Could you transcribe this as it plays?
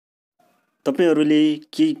तपाईहरूले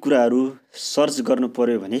केही कुराहरू सर्च गर्नु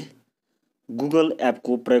पर्यो भने गुगल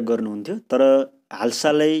एपको प्रयोग गर्नुहुन्थ्यो, तर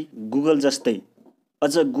हालसालै गुगल जस्तै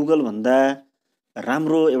अझ गुगलभन्दा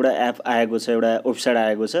राम्रो एउटा एप आएको छ, एउटा वेबसाइट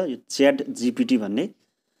आएको छ, यो च्याट जिपिटी भन्ने।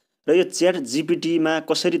 र यो च्याट जिपिटीमा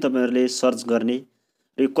कसरी तपाईँहरूले सर्च गर्ने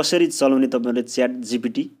र यो कसरी चलाउने तपाईँहरूले च्याट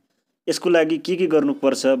जिपिटी, यसको लागि के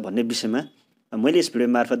गर्नुपर्छ भन्ने विषयमा मैले यस भिडियो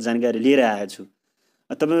मार्फत जानकारी लिएर आएको छु।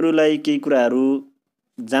 तपाईँहरूलाई केही कुराहरू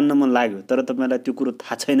जान्न मन लाग्यो तर तपाईँलाई त्यो कुरो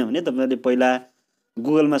थाहा छैन भने तपाईँहरूले पहिला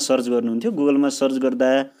गुगलमा सर्च गर्नुहुन्थ्यो। गुगलमा सर्च गर्दा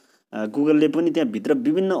गुगलले पनि त्यहाँभित्र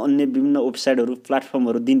विभिन्न वेबसाइटहरू,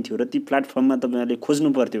 प्लेटफर्महरू दिन्थ्यो र ती प्लेटफर्ममा तपाईँहरूले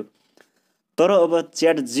खोज्नु पर्थ्यो। तर अब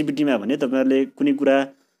च्याट जिपिटीमा भने तपाईँहरूले कुनै कुरा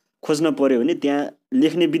खोज्न पर्यो भने त्यहाँ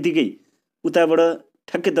लेख्ने बित्तिकै उताबाट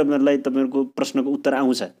ठ्याक्कै तपाईँहरूलाई तपाईँहरूको प्रश्नको उत्तर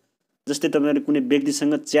आउँछ। जस्तै तपाईँहरूले कुनै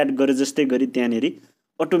व्यक्तिसँग च्याट गरे जस्तै गरी त्यहाँनिर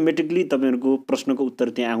अटोमेटिकली तपाईँहरूको प्रश्नको उत्तर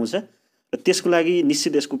त्यहाँ आउँछ। र त्यसको लागि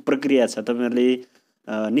निश्चित यसको प्रक्रिया छ। तपाईँहरूले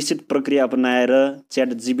निश्चित प्रक्रिया अपनाएर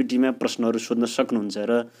च्याट जिपिटीमा प्रश्नहरू सोध्न सक्नुहुन्छ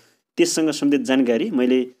र त्यससँग सम्बन्धित जानकारी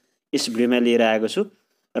मैले यस भिडियोमा लिएर आएको छु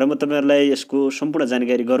र म तपाईँहरूलाई यसको सम्पूर्ण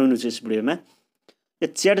जानकारी गराउनु छु यस भिडियोमा। यो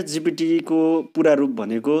च्याट जिपिटीको पुरा रूप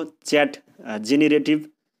भनेको chat generative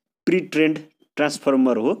pre trend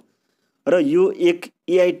transformer हो र यो एक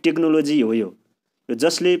एआई टेक्नोलोजी हो यो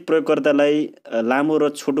जसले प्रयोगकर्तालाई लामो र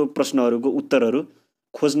छोटो प्रश्नहरूको उत्तरहरू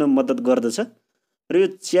खोज्न मद्दत गर्दछ। र यो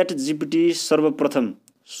च्याट जिपिटी सर्वप्रथम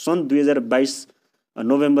सन् 2022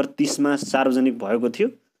 नोभेम्बर 30मा सार्वजनिक भएको थियो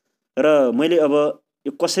र मैले अब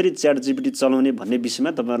यो कसरी च्याट जिपिटी चलाउने भन्ने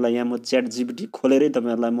विषयमा तपाईँहरूलाई यहाँ म च्याट जिपिटी खोलेरै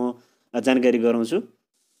तपाईँहरूलाई म जानकारी गराउँछु।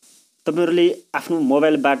 तपाईँहरूले आफ्नो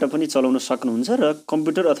मोबाइलबाट पनि चलाउन सक्नुहुन्छ र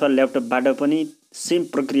कम्प्युटर अथवा ल्यापटपबाट पनि सेम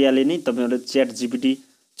प्रक्रियाले नै तपाईँहरूले च्याट जिपिटी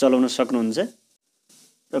चलाउन सक्नुहुन्छ।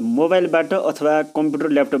 र मोबाइलबाट अथवा कम्प्युटर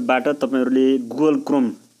ल्यापटपबाट तपाईँहरूले गुगल क्रोम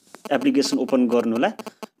एप्लिकेसन ओपन गर्नु होला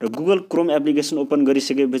र गुगल क्रोम एप्लिकेसन ओपन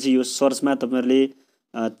गरिसकेपछि यो सर्चमा तपाईँहरूले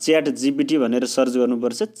च्याट जिपिटी भनेर सर्च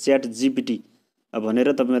गर्नुपर्छ। च्याट जिपिटी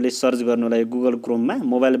भनेर तपाईँहरूले सर्च गर्नु होला यो गुगल क्रोममा।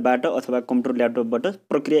 मोबाइलबाट अथवा कम्प्युटर ल्यापटपबाट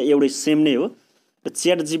प्रक्रिया एउटै सेम नै हो। र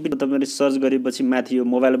च्याट जिपिटी तपाईँहरूले सर्च गरेपछि माथि यो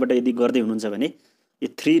मोबाइलबाट यदि गर्दै हुनुहुन्छ भने यो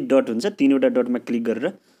 3 डट हुन्छ, 3वटा डटमा क्लिक गरेर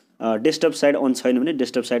डेस्कटप साइड अन छैन भने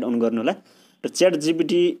डेस्कटप साइड अन गर्नु होला। र च्याट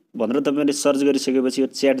जिपिटी भनेर तपाईँले सर्च गरिसकेपछि यो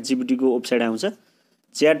च्याट जिपिटीको वेबसाइट आउँछ।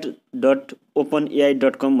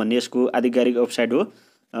 chat.openai.com भन्ने यसको आधिकारिक वेबसाइट हो।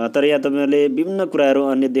 तर यहाँ तपाईँहरूले विभिन्न कुराहरू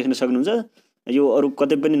अन्य देख्न सक्नुहुन्छ। यो अरू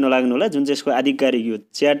कतै पनि नलाग्नु होला। जुन चाहिँ यसको आधिकारिक यो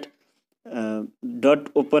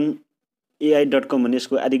chat.openai.com भन्ने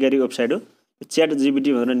यसको आधिकारिक वेबसाइट हो। च्याट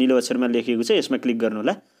जिपिटी भनेर निलो अक्षरमा लेखिएको छ, यसमा क्लिक गर्नु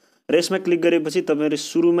होला। र यसमा क्लिक गरेपछि तपाईँहरूले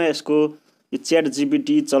सुरुमा यसको यो च्याट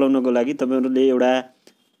जिपिटी चलाउनको लागि तपाईँहरूले एउटा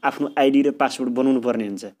आफ्नो आइडी र पासवर्ड बनाउनु पर्ने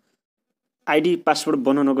हुन्छ। आइडी पासवर्ड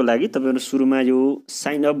बनाउनको लागि तपाईँहरू सुरुमा यो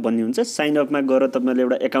साइन अप भन्ने हुन्छ, साइन अपमा गएर तपाईँहरूले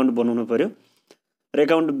एउटा एकाउन्ट बनाउनु पर्यो। र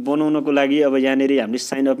एकाउन्ट बनाउनको लागि अब यहाँनिर हामीले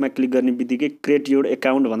साइन अपमा क्लिक गर्ने बित्तिकै क्रिएट योर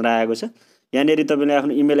एकाउन्ट भनेर आएको छ। यहाँनिर तपाईँले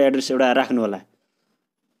आफ्नो इमेल एड्रेस एउटा राख्नु होला।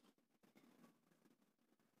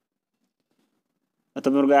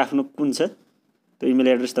 तपाईँहरूको आफ्नो कुन छ त्यो इमेल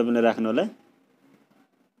एड्रेस तपाईँले राख्नु होला।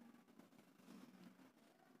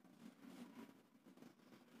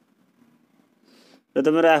 र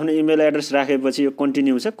तपाईँहरू आफ्नो इमेल एड्रेस राखेपछि यो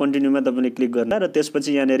कन्टिन्यू छ, कन्टिन्यूमा तपाईँले क्लिक गर्नु र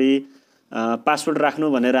त्यसपछि यहाँनिर पासवर्ड राख्नु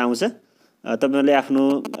भनेर आउँछ। तपाईँहरूले आफ्नो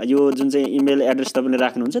यो जुन चाहिँ इमेल एड्रेस तपाईँले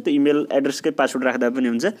राख्नुहुन्छ त्यो इमेल एड्रेसकै पासवर्ड राख्दा पनि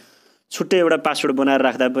हुन्छ, छुट्टै एउटा पासवर्ड बनाएर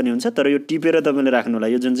राख्दा पनि हुन्छ। तर यो टिपेर तपाईँले राख्नु होला।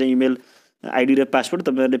 यो जुन चाहिँ इमेल आइडी र पासवर्ड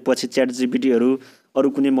तपाईँहरूले पछि च्याट जिपिटीहरू अरू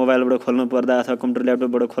कुनै मोबाइलबाट खोल्नु पर्दा अथवा कम्प्युटर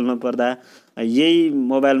ल्यापटपबाट खोल्नु पर्दा यही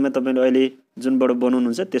मोबाइलमा तपाईँले अहिले जुनबाट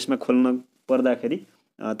बनाउनुहुन्छ त्यसमा खोल्न पर्दाखेरि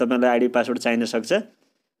तपाईँलाई आइडी पासवर्ड चाहिन सक्छ।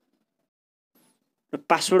 र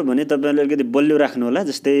पासवर्ड भने तपाईँहरूले अलिकति बलियो राख्नु होला।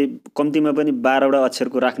 जस्तै कम्तीमा पनि 12वटा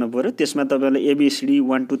अक्षरको राख्नु पर्यो। त्यसमा तपाईँहरूले ABCD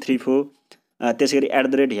 1 2 3 4 त्यसै गरी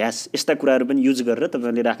 @ यस्ता कुराहरू पनि युज गरेर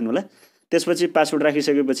तपाईँहरूले राख्नु होला। त्यसपछि पासवर्ड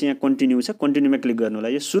राखिसकेपछि यहाँ कन्टिन्यू छ, कन्टिन्यूमा क्लिक गर्नु होला।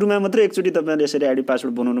 यो सुरुमा मात्रै एकचोटि तपाईँले यसरी आइडी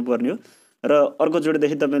पासवर्ड बनाउनु पर्ने हो र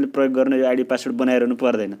अर्कोचोटिदेखि तपाईँले प्रयोग गर्न यो आइडी पासवर्ड बनाइरहनु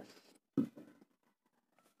पर्दैन।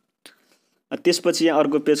 त्यसपछि यहाँ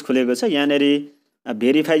अर्को पेज खुलेको छ। यहाँनिर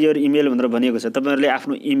भेरिफाई योर इमेल भनेर भनिएको छ। तपाईँहरूले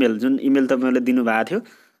आफ्नो इमेल जुन इमेल तपाईँहरूले दिनुभएको थियो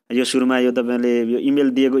यो सुरुमा यो तपाईँहरूले यो इमेल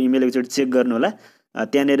दिएको इमेल एकचोटि चेक गर्नु होला।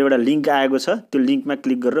 त्यहाँनिर एउटा लिङ्क आएको छ, त्यो लिङ्कमा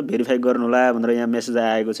क्लिक गरेर भेरिफाई गर्नु होला भनेर यहाँ मेसेज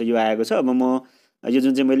आएको छ, यो आएको छ। अब म यो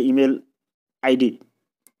जुन चाहिँ मैले इमेल आइडी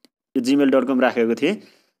यो gmail.com राखेको थिएँ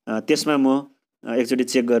त्यसमा म एकचोटि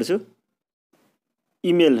चेक गर्छु।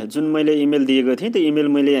 इमेल जुन मैले इमेल दिएको थिएँ त्यो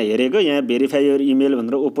इमेल मैले यहाँ हेरेको, यहाँ भेरिफाई योर इमेल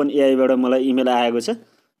भनेर ओपन एआईबाट मलाई इमेल आएको छ।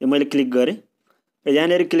 यो मैले क्लिक गरेँ र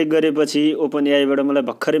यहाँनिर क्लिक गरेपछि ओपन एआईबाट मलाई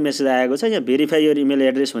भर्खरै मेसेज आएको छ। यहाँ भेरिफाई योर इमेल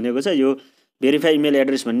एड्रेस भनेको छ। यो भेरिफाई इमेल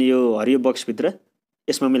एड्रेस भन्ने यो हरियो बक्सभित्र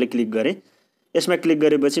यसमा मैले क्लिक गरेँ। यसमा क्लिक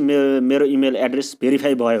गरेपछि मेरो इमेल एड्रेस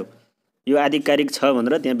भेरिफाई भयो, यो आधिकारिक छ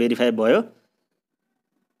भनेर त्यहाँ भेरिफाई भयो।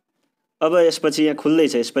 अब यसपछि यहाँ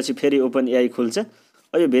खुल्दैछ, यसपछि फेरि ओपन एआई खुल्छ।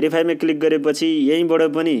 यो भेरिफाईमा क्लिक गरेपछि यहीँबाट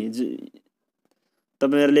पनि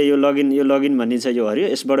तपाईहरुले यो लगइन भन्ने छ, यो हरियो,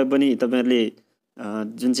 यसबाट पनि तपाईहरुले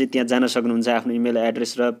जुन चाहिँ त्यहाँ जान सक्नुहुन्छ आफ्नो इमेल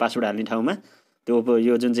एड्रेस र पासवर्ड हाल्ने ठाउँमा, त्यो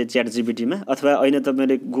यो जुन चाहिँ च्याट जीपीटीमा, अथवा ऐन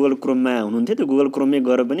तपाईले गुगल क्रोममा हुनुहुन्थ्यो त्यो गुगल क्रोममै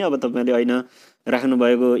गएर पनि अब तपाईले ऐन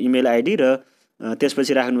राख्नुभएको इमेल आइडी र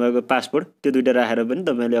त्यसपछि राख्नुभएको पासवर्ड त्यो दुईटा राखेर पनि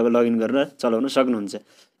तपाईले अब लगइन गरेर चलाउन सक्नुहुन्छ।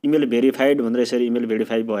 इमेल भेरिफाइड भनेर यसरी इमेल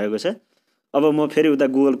भेरिफाई भएको छ। अब म फेरि उता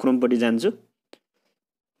गुगल क्रोमपट्टि जान्छु।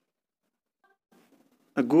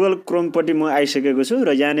 गुगल क्रोमपट्टि म आइसकेको छु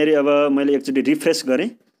र यहाँनेर अब मैले एकचोटि रिफ्रेस गरेँ।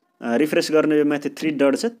 रिफ्रेस गर्न यो माथि 3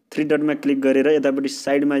 डट छ, 3 डटमा क्लिक गरेर यतापट्टि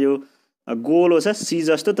साइडमा यो गोलो छ, सी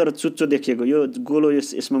जस्तो तर चुच्चो देखिएको यो गोलो,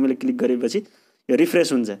 यसमा मैले क्लिक गरेपछि यो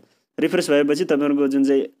रिफ्रेस हुन्छ। रिफ्रेस भएपछि तपाईहरुको जुन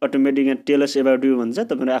चाहिँ अटोमेटिक यहाँ टेल अस अबाउट यु भन्छ,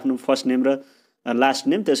 तपाईहरु आफ्नो फर्स्ट नेम र लास्ट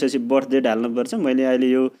नेम त्यसपछि बर्थ डेट हाल्नुपर्छ। मैले अहिले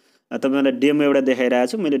यो तपाईहरुलाई डेमो एउटा देखाइरहेको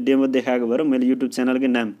छु। मैले डेमो देखाएको भएर मैले युट्युब च्यानलकै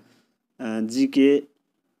नाम जीके,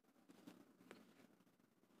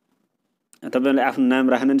 तपाईहरुले आफ्नो नाम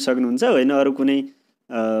राख्न पनि सक्नुहुन्छ, होइन अरु कुनै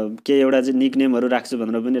के एउटा चाहिँ निक नेमहरु राख्छु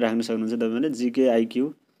भनेर पनि राख्न सक्नुहुन्छ। तपाईहरुले जीके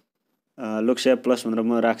आइक्यू लोकसेवा प्लस भनेर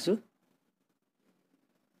म राख्छु।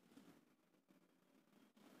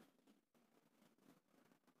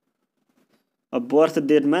 अब बर्थ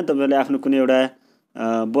डेटमा तपाईहरुले आफ्नो कुनै एउटा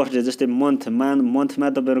बर्थ डे जस्तै मन्थमा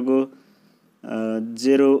तपाईहरुको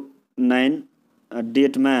 09,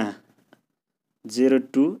 डेटमा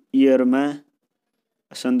 02, इयरमा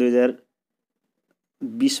सन्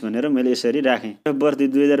 2020 भनेर मैले यसरी राखेँ। बर्थ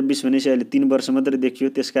 2020 भनेपछि अहिले 3 वर्ष मात्रै देखियो,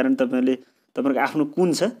 त्यसकारण तपाईहरुको आफ्नो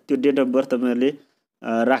कुन छ त्यो डेट अफ बर्थ तपाईहरुले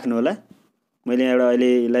राख्नु होला। मैले एउटा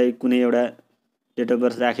अहिलेलाई कुनै एउटा डेट अफ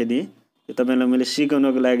बर्थ राखिदिएँ। यो तपाईहरुलाई मैले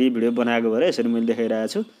सिकाउनको लागि भिडियो बनाएको भएर यसरी मैले देखाइरहेको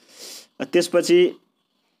छु। त्यसपछि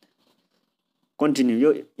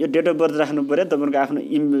कन्टिन्यू, यो डेट अफ बर्थ राख्नु पर्यो। तपाईहरुको आफ्नो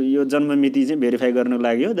यो जन्म मिति चाहिँ भेरिफाई गर्नको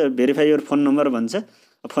लागि हो। भेरिफाई योर फोन नम्बर भन्छ,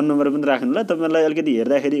 फोन नम्बर पनि राख्नु होला। तपाईहरुलाई अलिकति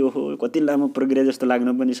हेर्दाखेरि ओहो कति लामो प्रक्रिया जस्तो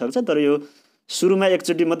लाग्न पनि सक्छ, तर यो सुरुमा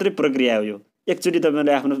एकचोटि मात्रै प्रक्रिया हो। यो एकचोटि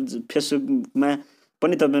तपाईहरुले आफ्नो फेसबुकमा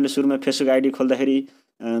पनि तपाईहरुले सुरुमा फेसबुक आइडी खोल्दाखेरि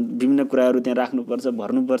विभिन्न कुराहरु त्यहाँ राख्नुपर्छ,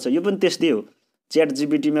 भर्नुपर्छ, यो पनि त्यस्तै हो। च्याट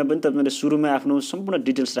जीपीटीमा पनि तपाईहरुले सुरुमा आफ्नो सम्पूर्ण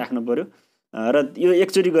डिटेल्स राख्नु पर्यो र यो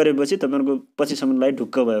एकचोटि गरेपछि तपाईहरुको पछिसम्मलाई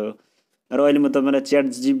ढुक्क भयो। र अहिले म तपाईहरुलाई च्याट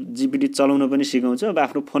जीपीटी चलाउन पनि सिकाउँछु। अब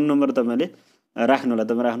आफ्नो फोन नम्बर तपाईहरुले राख्नु होला,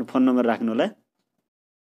 तपाईहरु आफ्नो फोन नम्बर राख्नु होला।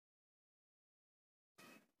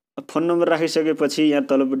 फोन नम्बर राखिसकेपछि यहाँ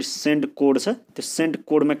तलपट्टि सेन्ड कोड छ, त्यो सेन्ड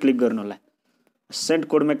कोडमा क्लिक गर्नु होला। सेन्ड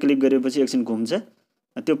कोडमा क्लिक गरेपछि एकछिन घुम्छ।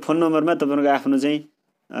 त्यो फोन नम्बरमा तपाईहरुको आफ्नो चाहिँ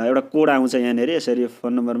एउटा कोड आउँछ। यहाँनेर यसरी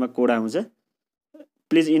फोन नम्बरमा कोड आउँछ।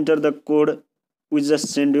 Please enter the code we just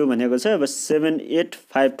send you भनेको छ। अब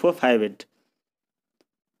 785458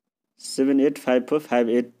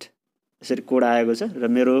 785458 यसरी कोड आएको छ र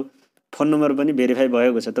मेरो फोन नम्बर पनि भेरिफाई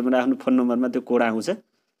भएको छ। तपाईहरु आफ्नो फोन नम्बरमा त्यो कोड आउँछ,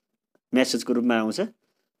 मेसेजको रूपमा आउँछ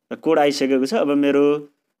र कोड आइसकेको छ। अब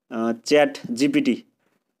मेरो च्याट जीपीटी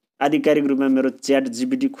आधिकारिक रूपमा मेरो च्याट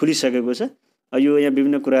जीपीटी खुलिसकेको छ। यो यहाँ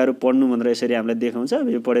विभिन्न कुराहरु पढ्नु भनेर यसरी हामीलाई देखाउँछ। अब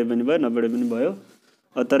यो पढे पनि भयो, नपढे पनि भयो।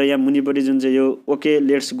 तर यहाँ मुनिपट्टि जुन चाहिँ यो ओके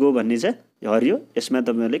लेट्स गो भन्ने छ, यो हरियो, यसमा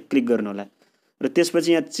तपाईहरुले क्लिक गर्नु होला। र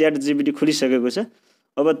त्यसपछि यहाँ च्याट जीपीटी खुलिसकेको छ।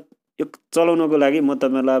 अब यो चलाउनको लागि म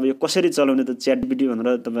तपाईहरुलाई अब यो कसरी चलाउने त च्याट जीपीटी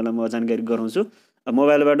भनेर तपाईहरुलाई म जानकारी गराउँछु।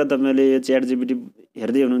 मोबाइलबाट तपाईहरुले यो च्याट जीपीटी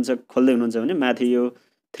हेर्दै हुनुहुन्छ, खोल्दै हुनुहुन्छ भने माथि यो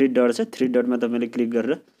 3 डट छ, 3 डटमा तपाईले क्लिक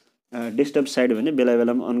गरेर डेस्कटप साइड भने बेला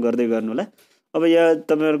बेलामा अन गर्दै गर्नु होला। अब यहाँ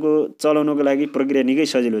तपाईहरुको चलाउनको लागि प्रक्रिया निकै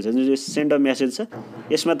सजिलो छ। जुन चाहिँ सेन्ड अ मेसेज छ,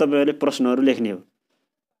 यसमा तपाईहरुले प्रश्नहरु लेख्ने हो।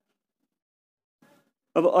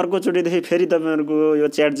 अब अर्कोचोटिदेखि फेरि तपाईहरुको यो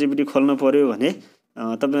च्याट जीपीटी खोल्न पर्यो भने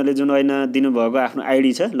तपाईहरुले जुन ऐना दिनुभएको आफ्नो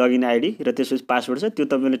आइडी छ, लगइन आइडी र त्यसपछि पासवर्ड छ, त्यो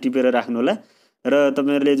तपाईले टिपेर राख्नु होला। र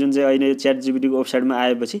तपाईहरुले जुन चाहिँ ऐना च्याट जीपीटी को वेबसाइटमा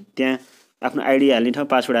आएपछि त्यहाँ आफ्नो आइडी हाल्ने ठाउँ,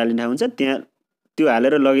 पासवर्ड हाल्ने ठाउँ हुन्छ, त्यहाँ त्यो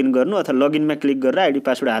हालेर लगइन गर्नु अथवा लगइनमा क्लिक गरेर आइडी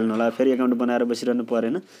पासवर्ड हाल्नु होला। फेरि एकाउन्ट बनाएर बसिरहनु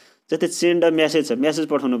परेन। जस्तै सेन्ड अ मेसेज छ,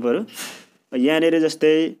 मेसेज पठाउनु पर्यो। यहाँनेर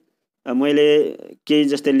जस्तै मैले केही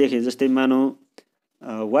जस्तै लेखेँ, जस्तै मानौ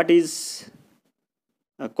व्हाट इज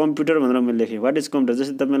कम्प्युटर भनेर मैले लेखेँ। व्हाट इज कम्प्युटर,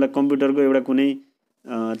 जस्तै तपाईलाई कम्प्युटरको एउटा कुनै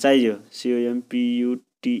चाहियो,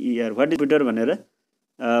 COMPUTER, व्हाट इज कम्प्युटर भनेर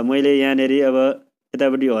मैले यहाँनेर अब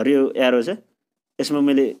यतापट्टि हरियो एरो छ, यसमा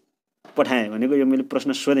मैले पठाएँ भनेको यो मैले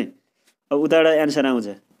प्रश्न सोधेँ। अब उताबाट एन्सर आउँछ,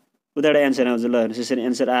 ल हेर्नुस् यसरी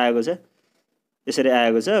एन्सर आएको छ। यसरी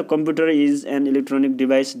आएको छ, computer is an electronic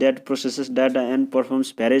device that processes data and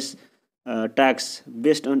performs भ्यारियस task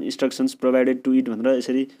based on instructions provided to it भनेर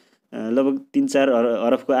यसरी लगभग 3-4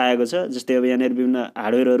 हरफको आएको छ। जस्तै अब यहाँनिर विभिन्न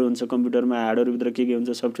हार्डवेयरहरू हुन्छ कम्प्युटरमा, हार्डवेयरभित्र के हुन्छ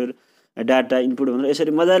सफ्टवेयर डाटा इनपुट भनेर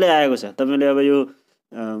यसरी मजाले आएको छ। तपाईँले अब यो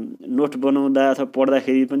नोट बनाउँदा अथवा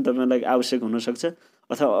पढ्दाखेरि पनि तपाईँलाई आवश्यक हुनसक्छ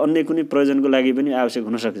अथवा अन्य कुनै प्रयोजनको लागि पनि आवश्यक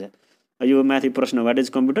हुनसक्छ। यो माथि प्रश्न वाट इज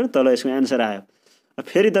कम्प्युटर, तल यसको एन्सर आयो।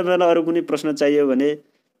 फेरि तपाईँलाई अरू कुनै प्रश्न चाहियो भने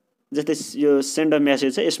जस्तै यो सेन्ड अ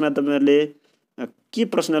म्यासेज छ, यसमा तपाईँहरूले के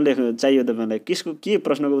प्रश्न चाहियो तपाईँलाई, के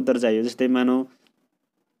प्रश्नको उत्तर चाहियो। जस्तै मानौँ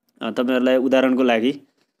तपाईँहरूलाई उदाहरणको लागि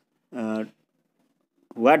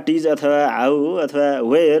वाट इज अथवा हाउ अथवा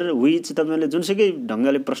वेयर विच तपाईँले जुनसुकै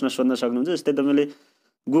ढङ्गले प्रश्न सोध्न सक्नुहुन्छ। जस्तै तपाईँले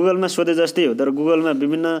गुगलमा सोधे जस्तै हो, तर गुगलमा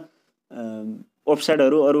विभिन्न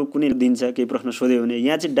वेबसाइटहरू अरू कुनै दिन्छ केही प्रश्न सोध्यो भने,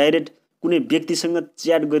 यहाँ चाहिँ डाइरेक्ट कुनै व्यक्तिसँग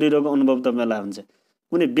च्याट गरिरहेको अनुभव तपाईँलाई हुन्छ।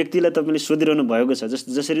 कुनै व्यक्तिलाई तपाईँले सोधिरहनु भएको छ,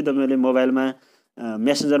 जसरी तपाईँले मोबाइलमा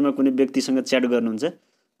मेसेन्जरमा कुनै व्यक्तिसँग च्याट गर्नुहुन्छ,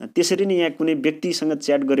 त्यसरी नै यहाँ कुनै व्यक्तिसँग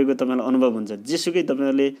च्याट गरेको तपाईँलाई अनुभव हुन्छ। जेसुकै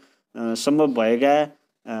तपाईँहरूले सम्भव भएका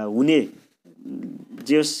हुने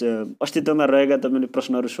जे अस्तित्वमा रहेका तपाईँले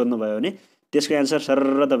प्रश्नहरू सोध्नुभयो भने त्यसको एन्सर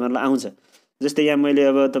सरर तपाईँहरूलाई आउँछ। जस्तै यहाँ मैले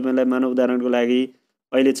अब तपाईँलाई मानव उदाहरणको लागि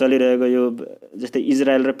अहिले चलिरहेको यो जस्तै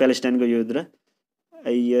इजरायल र प्यालेस्टाइनको युद्ध र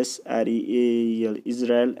ISREAL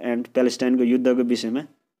इजरायल एन्ड प्यालेस्टाइनको युद्धको विषयमा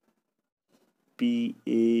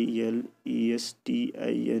PALESTINE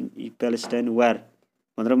प्यालेस्टाइन वार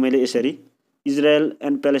भनेर मैले यसरी इजरायल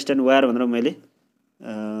एन्ड प्यालेस्टाइन वार भनेर मैले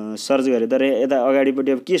सर्च गरेँ। तर यता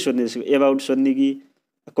अगाडिपट्टि अब के सोध्ने, एबाउट सोध्ने कि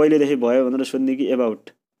कहिलेदेखि भयो भनेर सोध्ने कि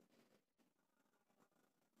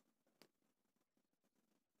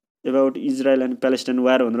एबाउट इजरायल एन्ड प्यालेस्टाइन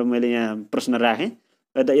वार भनेर मैले यहाँ प्रश्न राखेँ।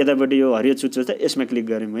 यतापट्टि यो हरियो चुच्चो छ, यसमा क्लिक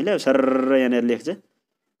गरेँ मैले। सरर यहाँनिर लेख्छ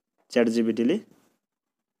ChatGPTले।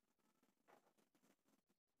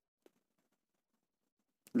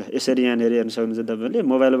 ल यसरी यहाँनिर हेर्न सक्नुहुन्छ तपाईँले।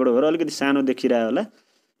 मोबाइलबाट भएर अलिकति सानो देखिरह्यो होला।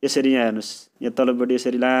 यसरी यहाँ हेर्नुहोस्, यहाँ तलपट्टि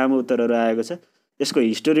यसरी लामो उत्तरहरू आएको छ। यसको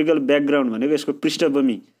हिस्टोरिकल ब्याकग्राउन्ड भनेको यसको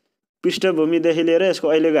पृष्ठभूमिदेखि लिएर यसको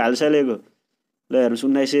अहिलेको हालसालैको ल हेर्नुहोस्।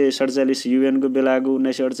 1947 UN को बेलाको,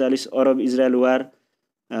 1948 अरब इजरायल वार,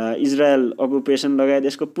 इजरायल अकुपेसन लगायत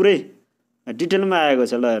यसको पुरै डिटेलमा आएको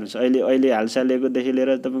छ। ल हेर्नुहोस्, अहिले हालसालैकोदेखि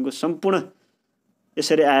लिएर तपाईँको सम्पूर्ण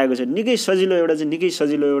यसरी आएको छ। निकै सजिलो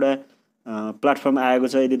एउटा प्लेटफर्म आएको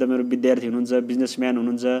छ। यदि तपाईँहरू विद्यार्थी हुनुहुन्छ, बिजनेसम्यान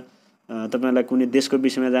हुनुहुन्छ, तपाईँलाई कुनै देशको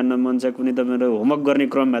विषयमा जान्न मन छ, कुनै तपाईँहरू होमवर्क गर्ने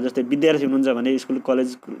क्रममा, जस्तै विद्यार्थी हुनुहुन्छ भने, स्कुल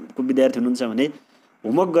कलेजको विद्यार्थी हुनुहुन्छ भने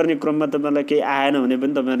होमवर्क गर्ने क्रममा तपाईँलाई केही आएन भने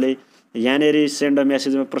पनि तपाईँहरूले यहाँनिर सेन्ड अ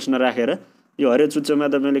म्यासेजमा प्रश्न राखेर यो हरियो चुच्चोमा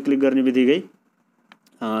तपाईँले क्लिक गर्ने बित्तिकै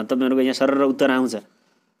तपाईँहरूको यहाँ सरर उत्तर आउँछ।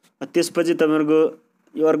 त्यसपछि तपाईँहरूको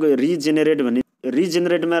यो अर्को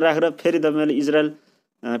रिजेनेरेटमा राखेर फेरि तपाईँले इजरायल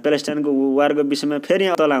प्यालेस्टाइनको वारको विषयमा फेरि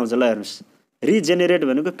तल आउँछ। ल हेर्नुहोस्, रिजेनेरेट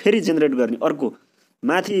भनेको फेरि जेनेरेट गर्ने, अर्को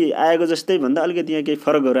माथि आएको जस्तै भन्दा अलिकति यहाँ केही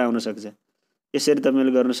फरकहरू आउन सक्छ। यसरी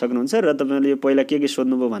तपाईँले गर्न सक्नुहुन्छ। र तपाईँले यो पहिला के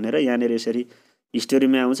सोध्नुभयो भनेर यहाँनिर यसरी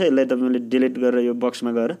हिस्टोरीमा आउँछ। यसलाई तपाईँले डिलिट गरेर यो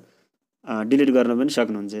बक्समा गएर डिलिट गर्न पनि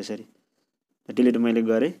सक्नुहुन्छ। यसरी डिलिट मैले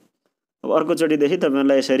गरेँ। अब अर्कोचोटिदेखि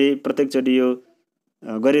तपाईँहरूलाई यसरी प्रत्येकचोटि यो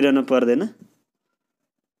गरिरहनु पर्दैन,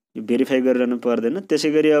 यो भेरिफाई गरिरहनु पर्दैन। त्यसै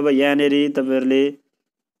गरी अब यहाँनिर तपाईँहरूले,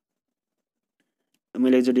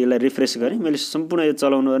 मैले एकचोटि यसलाई रिफ्रेस गरेँ। मैले सम्पूर्ण यो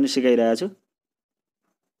चलाउनु पनि सिकाइरहेको छु।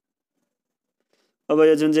 अब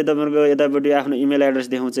यो जुन चाहिँ तपाईँहरूको यतापट्टि आफ्नो इमेल एड्रेस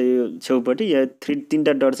देखाउँछ यो छेउपट्टि, यहाँ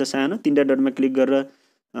तीनवटा डट छ सानो, तीनवटा डटमा क्लिक गरेर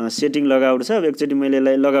सेटिङ लगआउट छ। अब एकचोटि मैले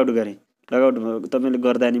यसलाई लगआउट गरेँ। लगआउट तपाईँले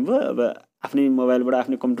गर्दा नि भयो। अब आफ्नै मोबाइलबाट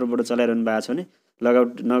आफ्नै कम्प्युटरबाट चलाइरहनु भएको छ भने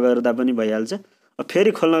लगआउट नगर्दा पनि भइहाल्छ। अब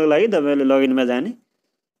फेरि खोल्नको लागि तपाईँले लगइनमा जाने,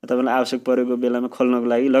 तपाईँलाई आवश्यक परेको बेलामा खोल्नको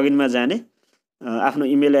लागि लगइनमा जाने, आफ्नो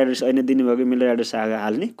इमेल एड्रेस अहिले दिनुभएको इमेल एड्रेस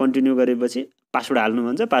हाल्ने, कन्टिन्यू गरेपछि पासवर्ड हाल्नु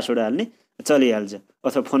भन्छ, पासवर्ड हाल्ने, चलिहाल्छ।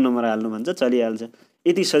 अथवा फोन नम्बर हाल्नु भन्छ, चलिहाल्छ।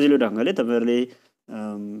 यति सजिलो ढङ्गले तपाईँहरूले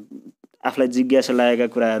आफूलाई जिज्ञासा लागेका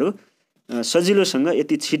कुराहरू सजिलोसँग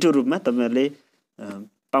यति छिटो रूपमा तपाईँहरूले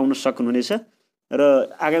पाउन सक्नुहुनेछ। र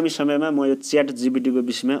आगामी समयमा म यो ChatGPTको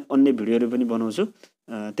विषयमा अन्य भिडियोहरू पनि बनाउँछु।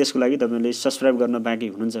 त्यसको लागि तपाईँहरूले सब्सक्राइब गर्न बाँकी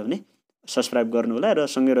हुनुहुन्छ भने सब्सक्राइब गर्नुहोला र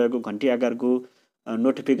सँगै रहेको घन्टी आकारको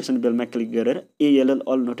नोटिफिकेसन बेलमा क्लिक गरेर ALL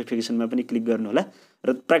अल नोटिफिकेसनमा पनि क्लिक गर्नुहोला।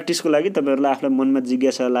 र प्र्याक्टिसको लागि तपाईँहरूलाई आफ्नो मनमा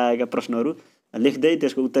जिज्ञासा लागेका प्रश्नहरू लेख्दै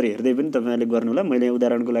त्यसको उत्तर हेर्दै पनि तपाईँहरूले गर्नुहोला। मैले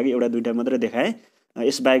उदाहरणको लागि एउटा दुईवटा मात्रै देखाएँ।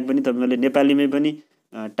 यसबाहेक पनि तपाईँहरूले नेपालीमै पनि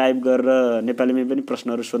टाइप गरेर नेपालीमै पनि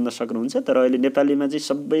प्रश्नहरू सोध्न सक्नुहुन्छ। तर अहिले नेपालीमा चाहिँ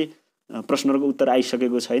सबै प्रश्नहरूको उत्तर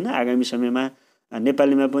आइसकेको छैन। आगामी समयमा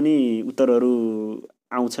नेपालीमा पनि उत्तरहरू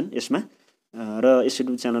आउँछन् यसमा। र यस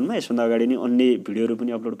युट्युब च्यानलमा यसभन्दा अगाडि नै अन्य भिडियोहरू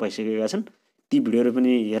पनि अपलोड भइसकेका छन्। ती भिडियोहरू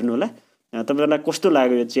पनि हेर्नुहोला। तपाईँहरूलाई कस्तो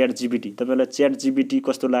लाग्यो यो ChatGPT, तपाईँलाई ChatGPT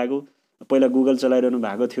कस्तो लाग्यो, पहिला गुगल चलाइरहनु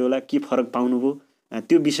भएको थियो होला, के फरक पाउनुभयो,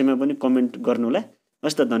 त्यो विषयमा पनि कमेन्ट गर्नुहोला।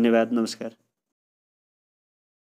 हस् त, धन्यवाद, नमस्कार।